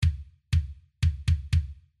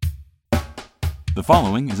The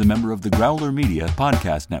following is a member of the Growler Media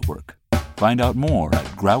Podcast Network. Find out more at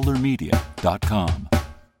growlermedia.com.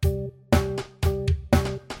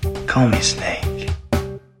 Call me Snake.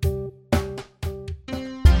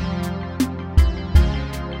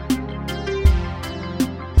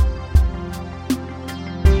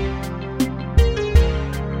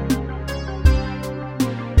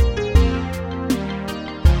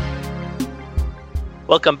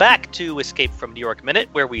 Welcome back to Escape from New York Minute,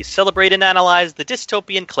 where we celebrate and analyze the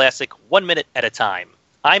dystopian classic 1 minute at a time.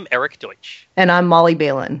 I'm Eric Deutsch. And I'm Molly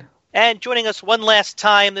Balin. And joining us one last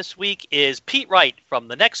time this week is Pete Wright from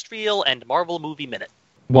The Next Reel and Marvel Movie Minute.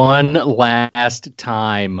 One last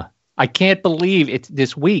time. I can't believe it's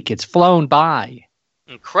this week. It's flown by.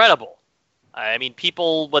 Incredible. I mean,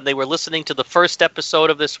 people, when they were listening to the first episode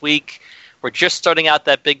of this week, were just starting out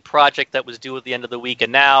that big project that was due at the end of the week,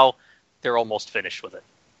 and now they're almost finished with it.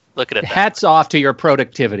 Look at it. Hats off to your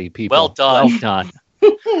productivity, people. Well done. Well done.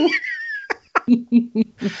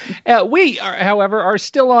 We, however, are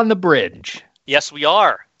still on the bridge. Yes, we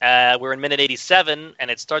are. We're in minute 87,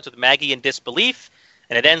 and it starts with Maggie in disbelief,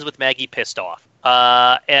 and it ends with Maggie pissed off.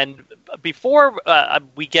 And before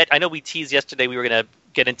we get, I know we teased yesterday we were going to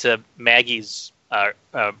get into Maggie's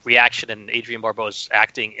reaction and Adrienne Barbeau's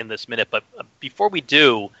acting in this minute, but before we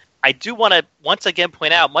do, I do want to once again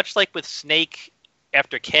point out, much like with Snake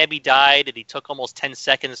after Cabby died, and he took almost 10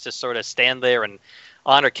 seconds to sort of stand there and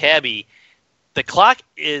honor Cabby, the clock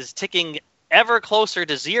is ticking ever closer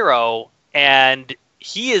to zero, and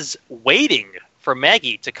he is waiting for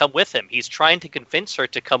Maggie to come with him. He's trying to convince her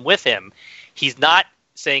to come with him. He's not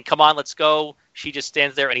saying, come on, let's go. She just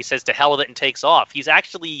stands there and he says, to hell with it, and takes off. He's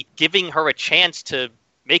actually giving her a chance to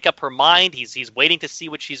make up her mind. He's waiting to see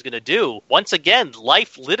what she's going to do. Once again,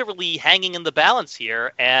 life literally hanging in the balance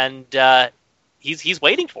here, and he's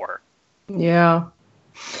waiting for her. Yeah.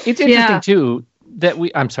 It's interesting, too, that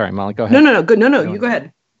we... I'm sorry, Molly, go ahead. No. Good. No, you go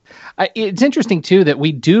ahead. It's interesting, too, that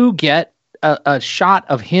we do get a shot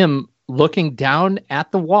of him looking down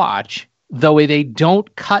at the watch, though they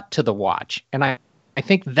don't cut to the watch. And I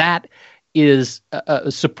think that is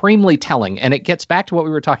supremely telling. And it gets back to what we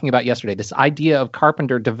were talking about yesterday, this idea of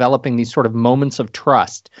Carpenter developing these sort of moments of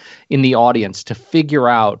trust in the audience to figure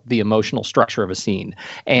out the emotional structure of a scene.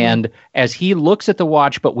 And as he looks at the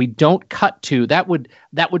watch, but we don't cut to, that would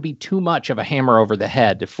be too much of a hammer over the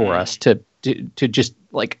head for us to just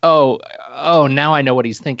like, oh, now I know what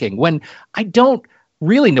he's thinking. When I don't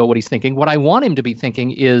really know what he's thinking, what I want him to be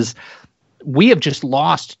thinking is, we have just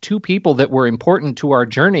lost two people that were important to our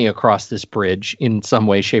journey across this bridge in some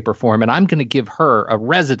way, shape, or form. And I'm going to give her, a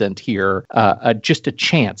resident here, just a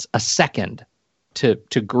chance, a second to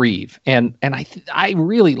grieve. And I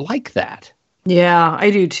really like that. Yeah, I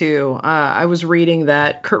do too. I was reading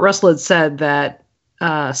that Kurt Russell had said that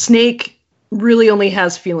Snake really only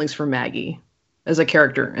has feelings for Maggie as a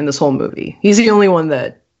character in this whole movie. She's the only one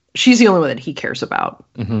that he cares about.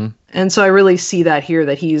 Mm-hmm. And so I really see that here,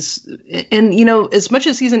 that he's, and, as much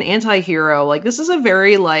as he's an anti-hero, like, this is a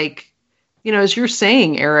very, like, as you're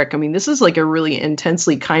saying, Eric, I mean, this is like a really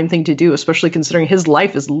intensely kind thing to do, especially considering his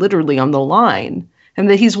life is literally on the line, and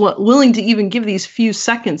that he's willing to even give these few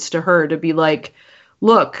seconds to her to be like,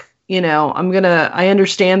 look, I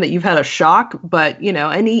understand that you've had a shock, but,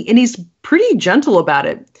 and he's pretty gentle about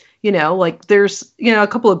it, like there's, a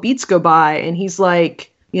couple of beats go by and he's like,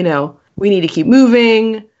 we need to keep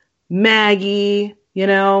moving. Maggie,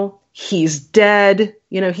 he's dead.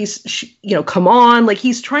 Come on. Like,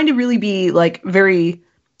 he's trying to really be like very,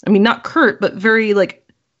 not curt, but very like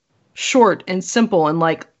short and simple and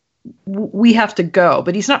like, we have to go.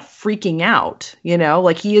 But he's not freaking out,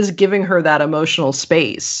 like he is giving her that emotional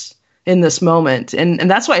space in this moment. And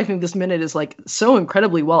that's why I think this minute is like so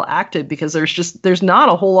incredibly well acted, because there's not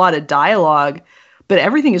a whole lot of dialogue, but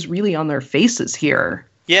everything is really on their faces here.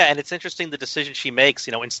 Yeah, and it's interesting the decision she makes.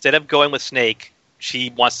 Instead of going with Snake,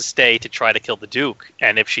 she wants to stay to try to kill the Duke.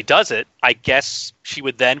 And if she does it, I guess she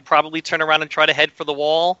would then probably turn around and try to head for the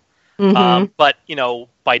wall. Mm-hmm. But,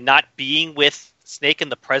 by not being with Snake and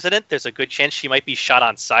the president, there's a good chance she might be shot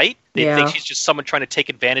on sight. They think she's just someone trying to take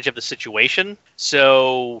advantage of the situation.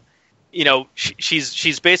 So,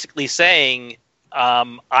 she's basically saying,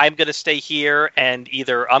 I'm going to stay here, and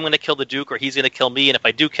either I'm going to kill the Duke or he's going to kill me. And if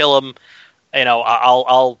I do kill him,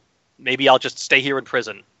 I'll just stay here in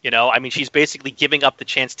prison. She's basically giving up the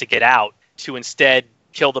chance to get out to instead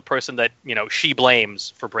kill the person that, she blames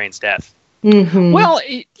for Brain's death. Mhm. Well,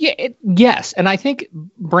 yes, and I think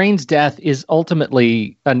Brain's death is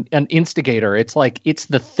ultimately an instigator. It's like it's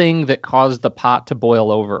the thing that caused the pot to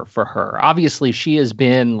boil over for her. Obviously, she has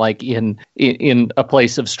been like in a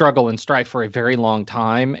place of struggle and strife for a very long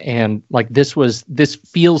time, and like this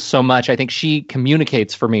feels so much. I think she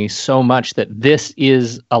communicates for me so much that this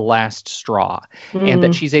is a last straw, and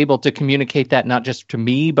that she's able to communicate that not just to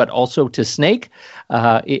me but also to Snake,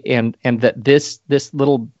 and that this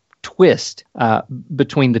little twist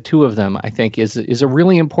between the two of them, I think, is a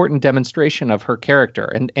really important demonstration of her character.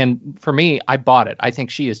 And for me, I bought it. I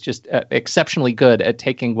think she is just exceptionally good at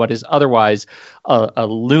taking what is otherwise a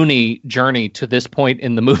loony journey to this point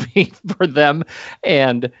in the movie for them,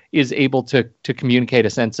 and is able to communicate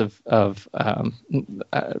a sense of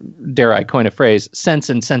dare I coin a phrase, sense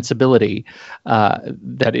and sensibility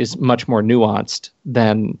that is much more nuanced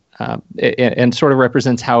than and sort of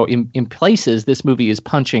represents how in places this movie is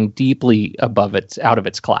punching deeply out of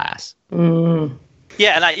its class. Yeah,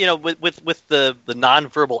 and with the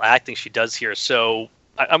nonverbal acting she does here, so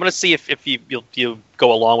I'm going to see if you'll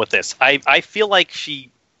go along with this. I feel like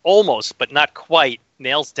she almost, but not quite,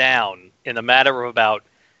 nails down in a matter of about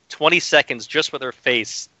 20 seconds just with her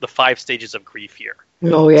face the 5 stages of grief here.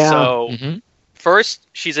 Oh yeah. So first,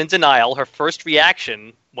 she's in denial. Her first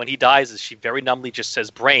reaction when he dies is she very numbly just says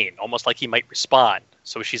Brain, almost like he might respond.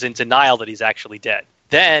 So she's in denial that he's actually dead.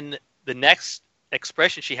 Then the next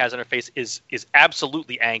expression she has on her face is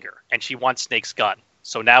absolutely anger, and she wants Snake's gun.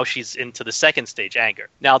 So now she's into the second stage, anger.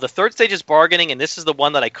 Now the third stage is bargaining, and this is the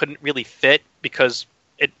one that I couldn't really fit because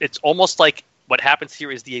it's almost like what happens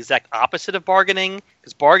here is the exact opposite of bargaining,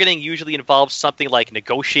 because bargaining usually involves something like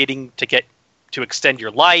negotiating to extend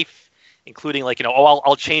your life, including like,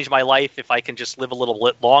 I'll change my life if I can just live a little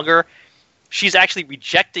bit longer. She's actually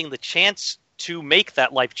rejecting the chance to make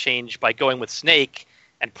that life change by going with Snake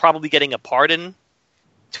and probably getting a pardon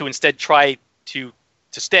to instead try to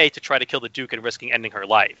stay to try to kill the Duke and risking ending her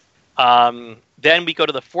life. Then we go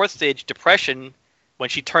to the fourth stage, depression. When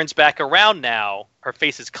she turns back around now, her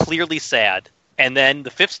face is clearly sad. And then the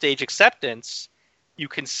fifth stage, acceptance. You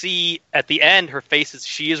can see at the end, her face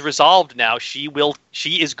she is resolved now. She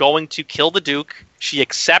is going to kill the Duke. She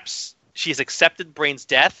has accepted Brain's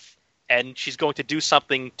death, and she's going to do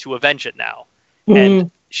something to avenge it now. And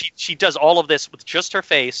she does all of this with just her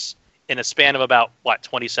face in a span of about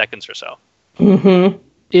 20 seconds or so.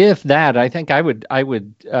 If that, I think I would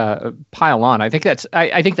pile on. I think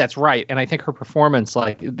that's right, and I think her performance,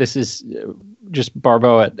 like this is just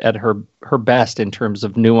Barbeau at her best in terms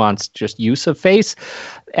of nuanced just use of face.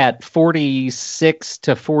 At 46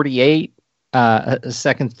 to 48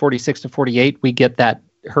 seconds, 46 to 48, we get that.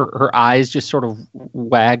 Her eyes just sort of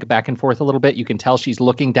wag back and forth a little bit. You can tell she's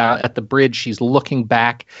looking down at the bridge. She's looking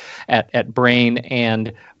back at Brain.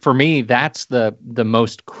 And for me, that's the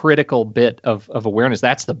most critical bit of awareness.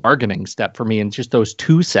 That's the bargaining step for me in just those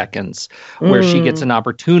 2 seconds where she gets an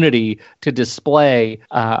opportunity to display,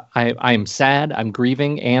 I'm sad, I'm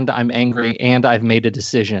grieving, and I'm angry, and I've made a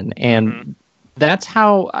decision. And that's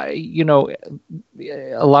how, a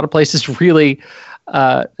lot of places really...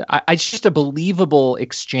 it's just a believable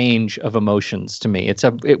exchange of emotions to me. It's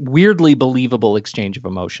a weirdly believable exchange of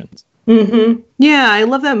emotions. Yeah, I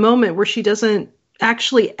love that moment where she doesn't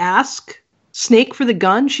actually ask Snake for the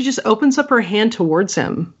gun. She just opens up her hand towards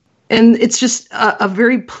him. And it's just a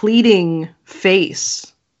very pleading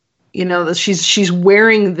face. She's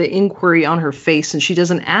wearing the inquiry on her face, and she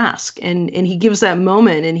doesn't ask. And he gives that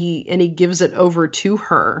moment, and he gives it over to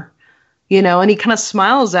her. And he kind of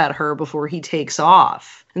smiles at her before he takes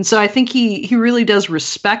off. And so I think he really does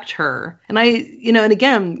respect her. And and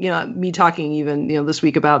again, me talking even, this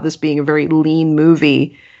week about this being a very lean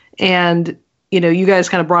movie. And, you guys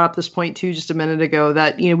kind of brought up this point too, just a minute ago,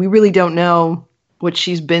 that, we really don't know what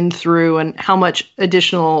she's been through and how much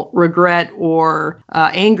additional regret or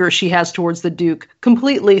anger she has towards the Duke,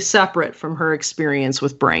 completely separate from her experience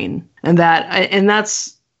with Brain. And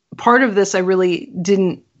that's part of this I really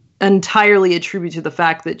didn't entirely attribute to the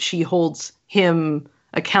fact that she holds him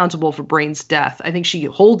accountable for Brain's death. I think she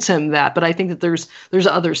holds him that, but I think that there's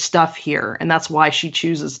other stuff here, and that's why she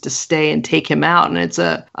chooses to stay and take him out. And it's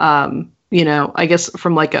I guess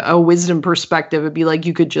from like a wisdom perspective, it'd be like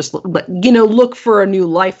you could just look for a new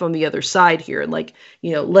life on the other side here, and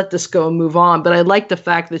let this go and move on. But I like the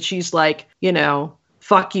fact that she's like,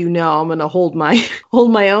 fuck you, no, I'm gonna hold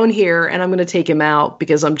my own here, and I'm gonna take him out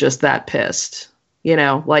because I'm just that pissed.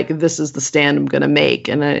 This is the stand I'm going to make.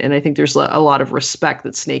 And I think there's a lot of respect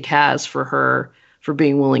that Snake has for her for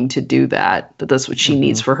being willing to do that. That's what she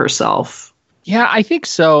needs for herself. Yeah, I think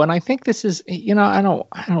so, and I think this is, I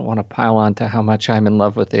don't want to pile on to how much I'm in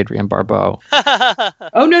love with Adrienne Barbeau.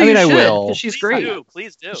 Oh no, I mean, you I should, will. 'cause she's Please great. do,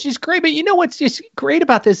 please do. She's great, but you know what's just great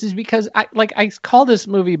about this is because I call this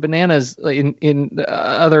movie bananas in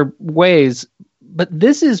other ways, but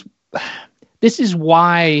this is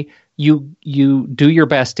why you do your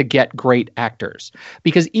best to get great actors,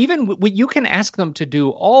 because even you can ask them to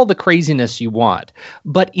do all the craziness you want,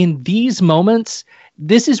 but in these moments,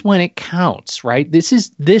 this is when it counts, right? This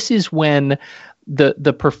is when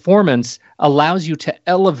the performance allows you to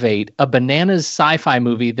elevate a bananas sci-fi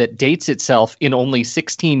movie that dates itself in only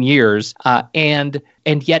 16 years, and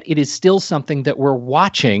yet it is still something that we're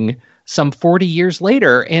watching some 40 years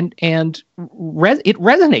later, and it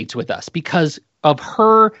resonates with us because of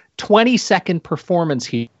her 20-second performance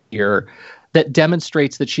here that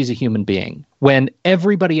demonstrates that she's a human being when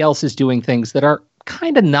everybody else is doing things that are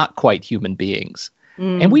kind of not quite human beings.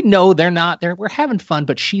 And we know they're not. We're having fun,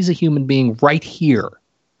 but she's a human being right here.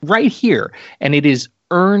 And it is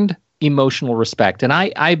earned emotional respect. And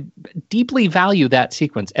I deeply value that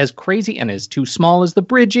sequence, as crazy and as too small as the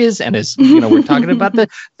bridge is, and as we're talking about the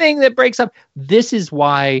thing that breaks up. This is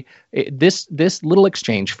why this little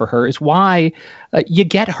exchange for her is why you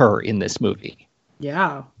get her in this movie.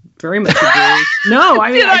 Yeah, very much agree. No,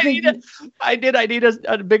 I mean, I need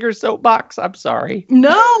a bigger soapbox. I'm sorry.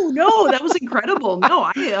 No, that was incredible. No,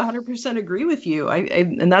 I 100% agree with you.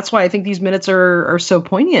 And that's why I think these minutes are so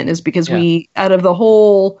poignant, is because we, out of the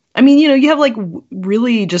whole, I mean, you have like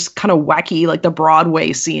really just kind of wacky, like the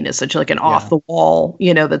Broadway scene is such like an off the wall,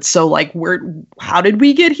 that's so like, how did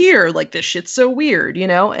we get here? Like this shit's so weird,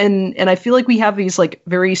 and I feel like we have these like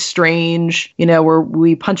very strange, where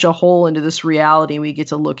we punch a hole into this reality and we get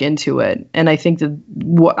to look into it. And I think that,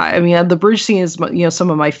 the bridge scene is, some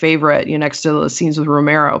of my favorite, next to the scenes with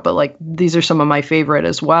Romero, but like these are some of my favorite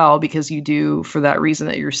as well, because you do, for that reason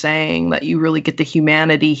that you're saying, that you really get the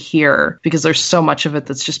humanity here, because there's so much of it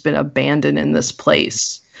that's just been abandoned in this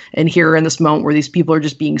place. And here in this moment where these people are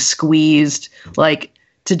just being squeezed, like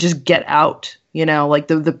to just get out, like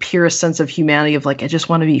the purest sense of humanity of like, I just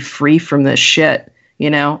want to be free from this shit,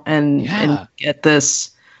 and get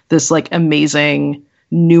this like amazing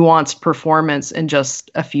nuanced performance in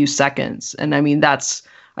just a few seconds. And I mean, that's,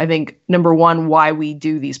 I think, number one, why we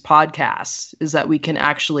do these podcasts, is that we can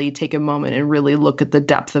actually take a moment and really look at the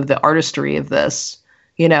depth of the artistry of this,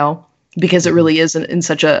 because it really is in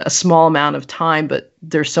such a small amount of time, but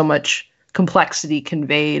there's so much complexity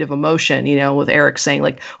conveyed of emotion, with Eric saying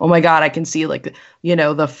like, oh my God, I can see like,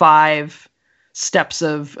 the 5 steps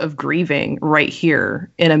of grieving right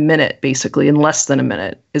here in a minute, basically in less than a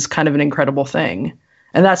minute, is kind of an incredible thing.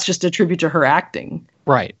 And that's just a tribute to her acting.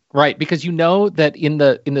 Right. Because that in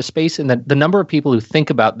the space and the number of people who think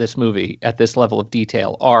about this movie at this level of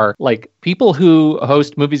detail are like people who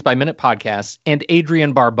host Movies by Minute podcasts and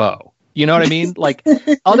Adrienne Barbeau. You know what I mean? Like,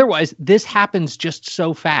 otherwise, this happens just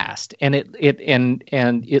so fast, and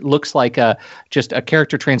it looks like just a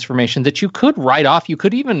character transformation that you could write off. You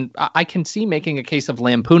could even, I can see making a case of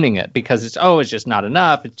lampooning it because it's just not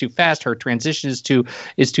enough. It's too fast. Her transition is too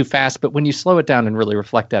fast. But when you slow it down and really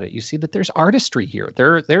reflect at it, you see that there's artistry here.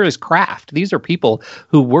 There is craft. These are people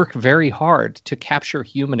who work very hard to capture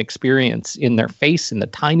human experience in their face, in the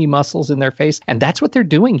tiny muscles in their face, and that's what they're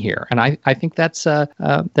doing here. And I think that's an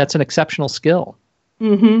exceptional skill.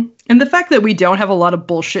 Mm-hmm. And the fact that we don't have a lot of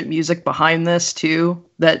bullshit music behind this too,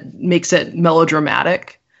 that makes it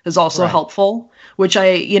melodramatic, is also helpful, which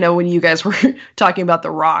when you guys were talking about The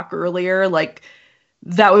Rock earlier, like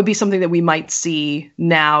that would be something that we might see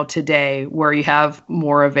now today, where you have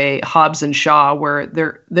more of a Hobbs and Shaw, where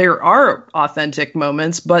there are authentic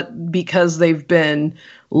moments, but because they've been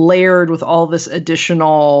layered with all this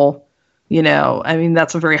additional,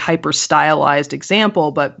 that's a very hyper stylized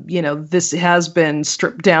example, but, this has been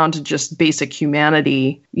stripped down to just basic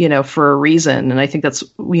humanity, for a reason. And I think that's,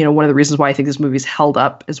 one of the reasons why I think this movie's held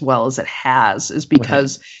up as well as it has, is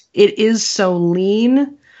because it is so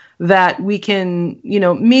lean that we can,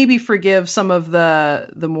 maybe forgive some of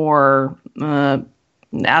the more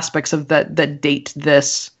aspects of that date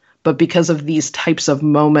this. But because of these types of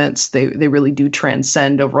moments, they really do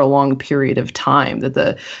transcend over a long period of time, that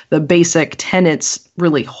the basic tenets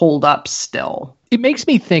really hold up still. It makes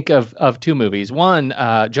me think of 2 movies. One,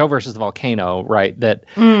 Joe versus the Volcano, right? That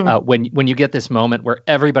when you get this moment where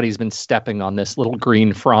everybody's been stepping on this little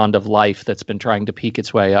green frond of life that's been trying to peek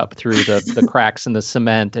its way up through the cracks in the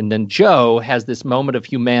cement, and then Joe has this moment of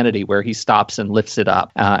humanity where he stops and lifts it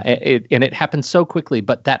up. And it happens so quickly,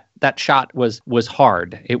 but that shot was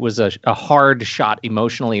hard. It was a hard shot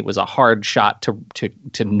emotionally. It was a hard shot to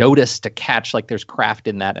notice, to catch. Like there's craft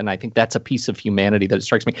in that, and I think that's a piece of humanity that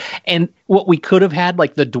strikes me. And what we could have had,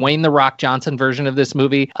 like the Dwayne "The Rock" Johnson version of this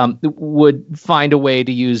movie, would find a way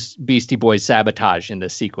to use Beastie Boys "Sabotage" in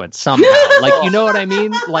this sequence somehow. Like, you know what I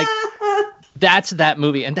mean? Like that's that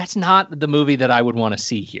movie, and that's not the movie that I would want to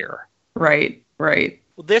see here. Right.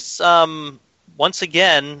 Well, this once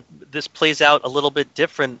again, this plays out a little bit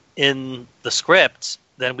different in the script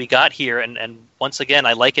than we got here. And once again,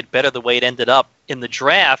 I like it better the way it ended up. In the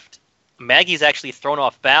draft, Maggie's actually thrown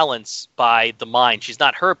off balance by the mine. She's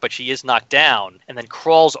not hurt, but she is knocked down, and then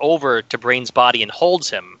crawls over to Brain's body and holds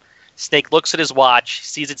him. Snake looks at his watch,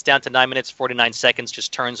 sees it's down to 9 minutes, 49 seconds,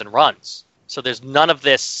 just turns and runs. So there's none of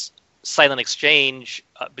this silent exchange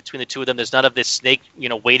between the two of them. There's none of this Snake,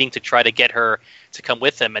 waiting to try to get her to come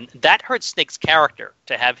with him. And that hurts Snake's character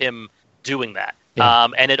to have him doing that. Yeah.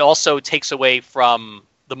 And it also takes away from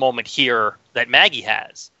the moment here that Maggie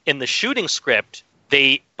has. In the shooting script,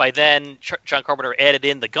 by then, John Carpenter added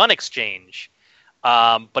in the gun exchange,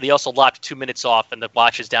 but he also lopped 2 minutes off and the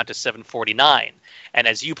watch is down to 7:49. And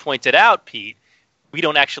as you pointed out, Pete, we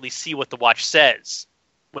don't actually see what the watch says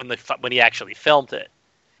when he actually filmed it.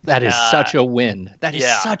 That is such a win. That is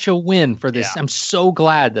such a win for this. Yeah. I'm so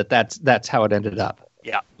glad that's how it ended up.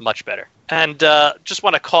 Yeah, much better. And just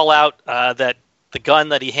want to call out that the gun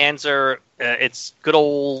that he hands her, it's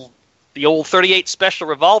the old 38 special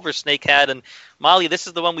revolver Snake had. And Molly, this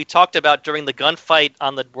is the one we talked about during the gunfight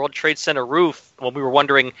on the World Trade Center roof when we were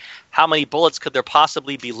wondering how many bullets could there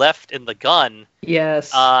possibly be left in the gun. Yes.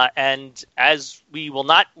 And as we will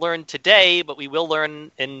not learn today, but we will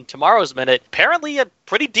learn in tomorrow's minute, apparently a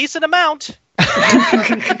pretty decent amount.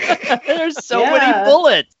 There's so many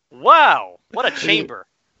bullets. Wow. What a chamber.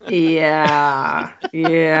 Yeah.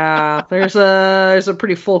 There's a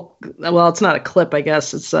pretty full. Well, it's not a clip, I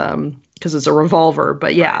guess. It's because it's a revolver.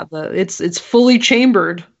 But yeah, it's fully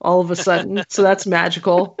chambered all of a sudden. So that's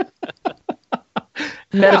magical.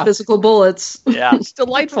 Metaphysical bullets. Yeah, it's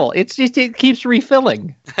delightful. It keeps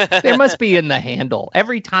refilling. There must be in the handle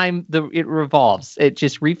every time it revolves. It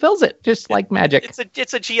just refills it, just like magic.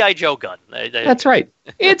 It's a G.I. Joe gun. That's right.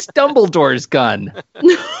 It's Dumbledore's gun.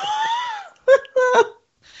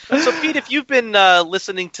 So, Pete, if you've been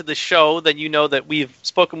listening to the show, then you know that we've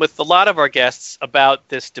spoken with a lot of our guests about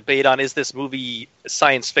this debate on is this movie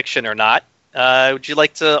science fiction or not. Would you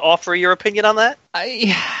like to offer your opinion on that?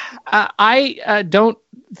 I don't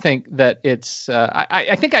think that it's.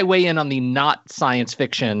 I think I weigh in on the not science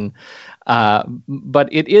fiction, but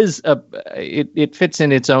it is it fits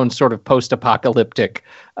in its own sort of post-apocalyptic,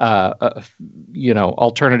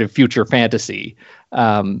 alternative future fantasy.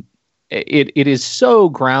 It is so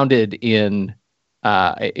grounded in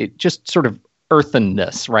it just sort of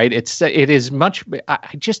earthenness, right? It is much.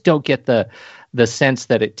 I just don't get the sense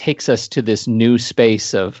that it takes us to this new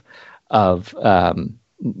space of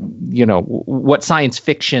what science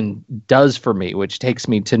fiction does for me, which takes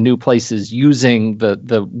me to new places using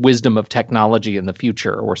the wisdom of technology in the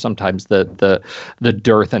future, or sometimes the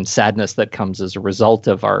dearth and sadness that comes as a result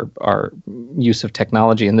of our use of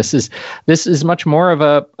technology. And this is much more of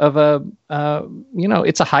a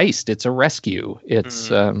it's a heist, it's a rescue,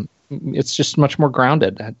 it's just much more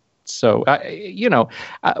grounded. So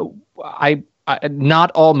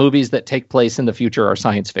not all movies that take place in the future are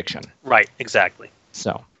science fiction. Right, exactly.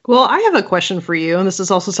 So, well, I have a question for you, and this is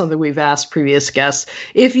also something we've asked previous guests.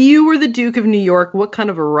 If you were the Duke of New York, what kind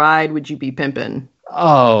of a ride would you be pimping?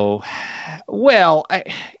 Oh, well,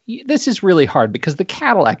 this is really hard because the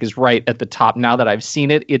Cadillac is right at the top. Now that I've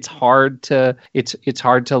seen it, it's hard to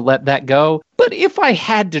let that go. But if I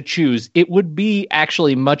had to choose, it would be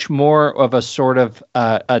actually much more of a sort of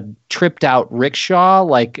a tripped out rickshaw,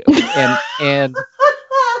 and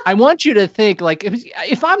I want you to think, like,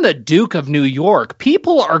 if I'm the Duke of New York,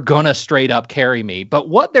 people are going to straight up carry me. But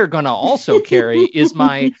what they're going to also carry is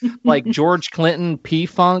my, like, George Clinton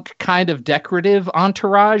P-Funk kind of decorative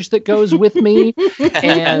entourage that goes with me.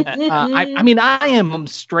 And I am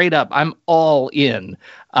straight up, I'm all in.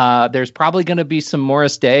 There's probably going to be some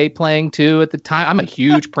Morris Day playing too at the time. I'm a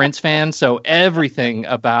huge Prince fan, so everything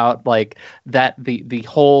about like that, the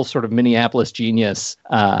whole sort of Minneapolis genius,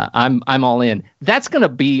 I'm all in. That's going to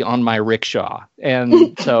be on my rickshaw,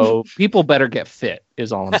 and so people better get fit.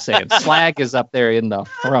 Is all I'm saying. Slag is up there in the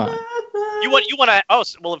front. You want to? Oh,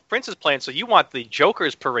 well, if Prince is playing, so you want the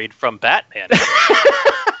Joker's parade from Batman?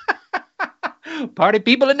 Party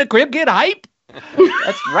people in the crib get hype.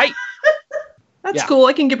 That's right. That's cool.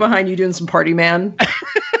 I can get behind you doing some Party Man.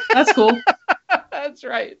 That's cool. That's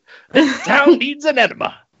right. This town needs an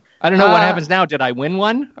enema. I don't know what happens now. Did I win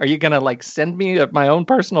one? Are you going to like send me my own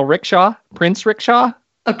personal rickshaw? Prince rickshaw?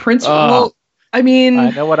 A Prince? Well, I mean...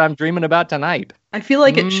 I know what I'm dreaming about tonight. I feel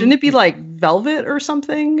like shouldn't it be like velvet or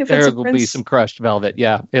something? If there it's will be some crushed velvet.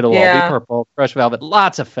 Yeah, it'll all be purple, crushed velvet,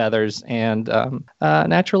 lots of feathers, and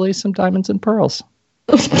naturally some diamonds and pearls.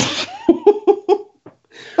 It's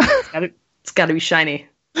got to be shiny.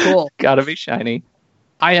 Cool. Got to be shiny.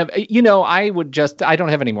 I have, I don't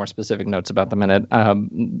have any more specific notes about the minute.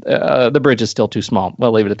 The bridge is still too small.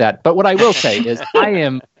 We'll leave it at that. But what I will say is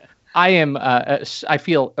I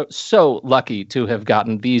feel so lucky to have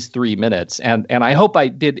gotten these 3 minutes, and I hope I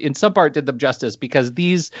did in some part did them justice, because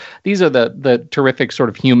these are the terrific sort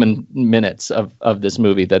of human minutes of this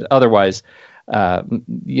movie that otherwise,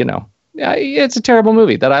 it's a terrible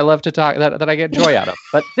movie that I love to talk that I get joy out of.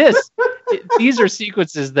 But these are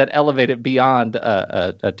sequences that elevate it beyond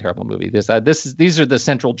a terrible movie. These are the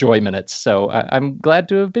central joy minutes. So I'm glad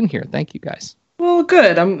to have been here. Thank you guys. Well,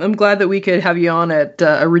 good. I'm glad that we could have you on at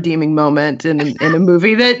a redeeming moment in a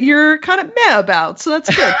movie that you're kind of meh about. So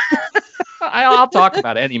that's good. I'll talk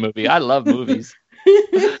about any movie. I love movies.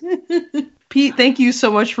 Pete, thank you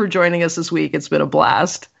so much for joining us this week. It's been a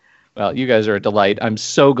blast. Well, you guys are a delight. I'm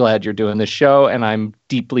so glad you're doing this show, and I'm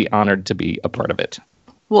deeply honored to be a part of it.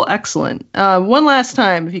 Well, excellent. One last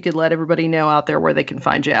time, if you could let everybody know out there where they can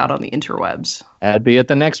find you out on the interwebs. That'd be at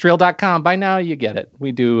thenextreel.com. By now, you get it.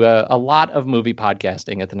 We do a lot of movie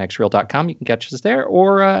podcasting at thenextreel.com. You can catch us there,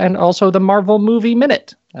 and also the Marvel Movie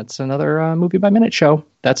Minute. That's another movie by minute show.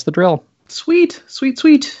 That's the drill. Sweet, sweet,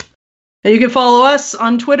 sweet. And you can follow us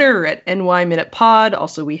on Twitter at NY Minute Pod.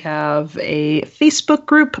 Also, we have a Facebook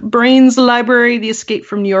group, Brains Library, the Escape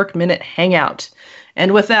from New York Minute Hangout.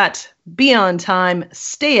 And with that, be on time,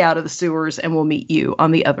 stay out of the sewers, and we'll meet you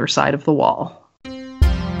on the other side of the wall.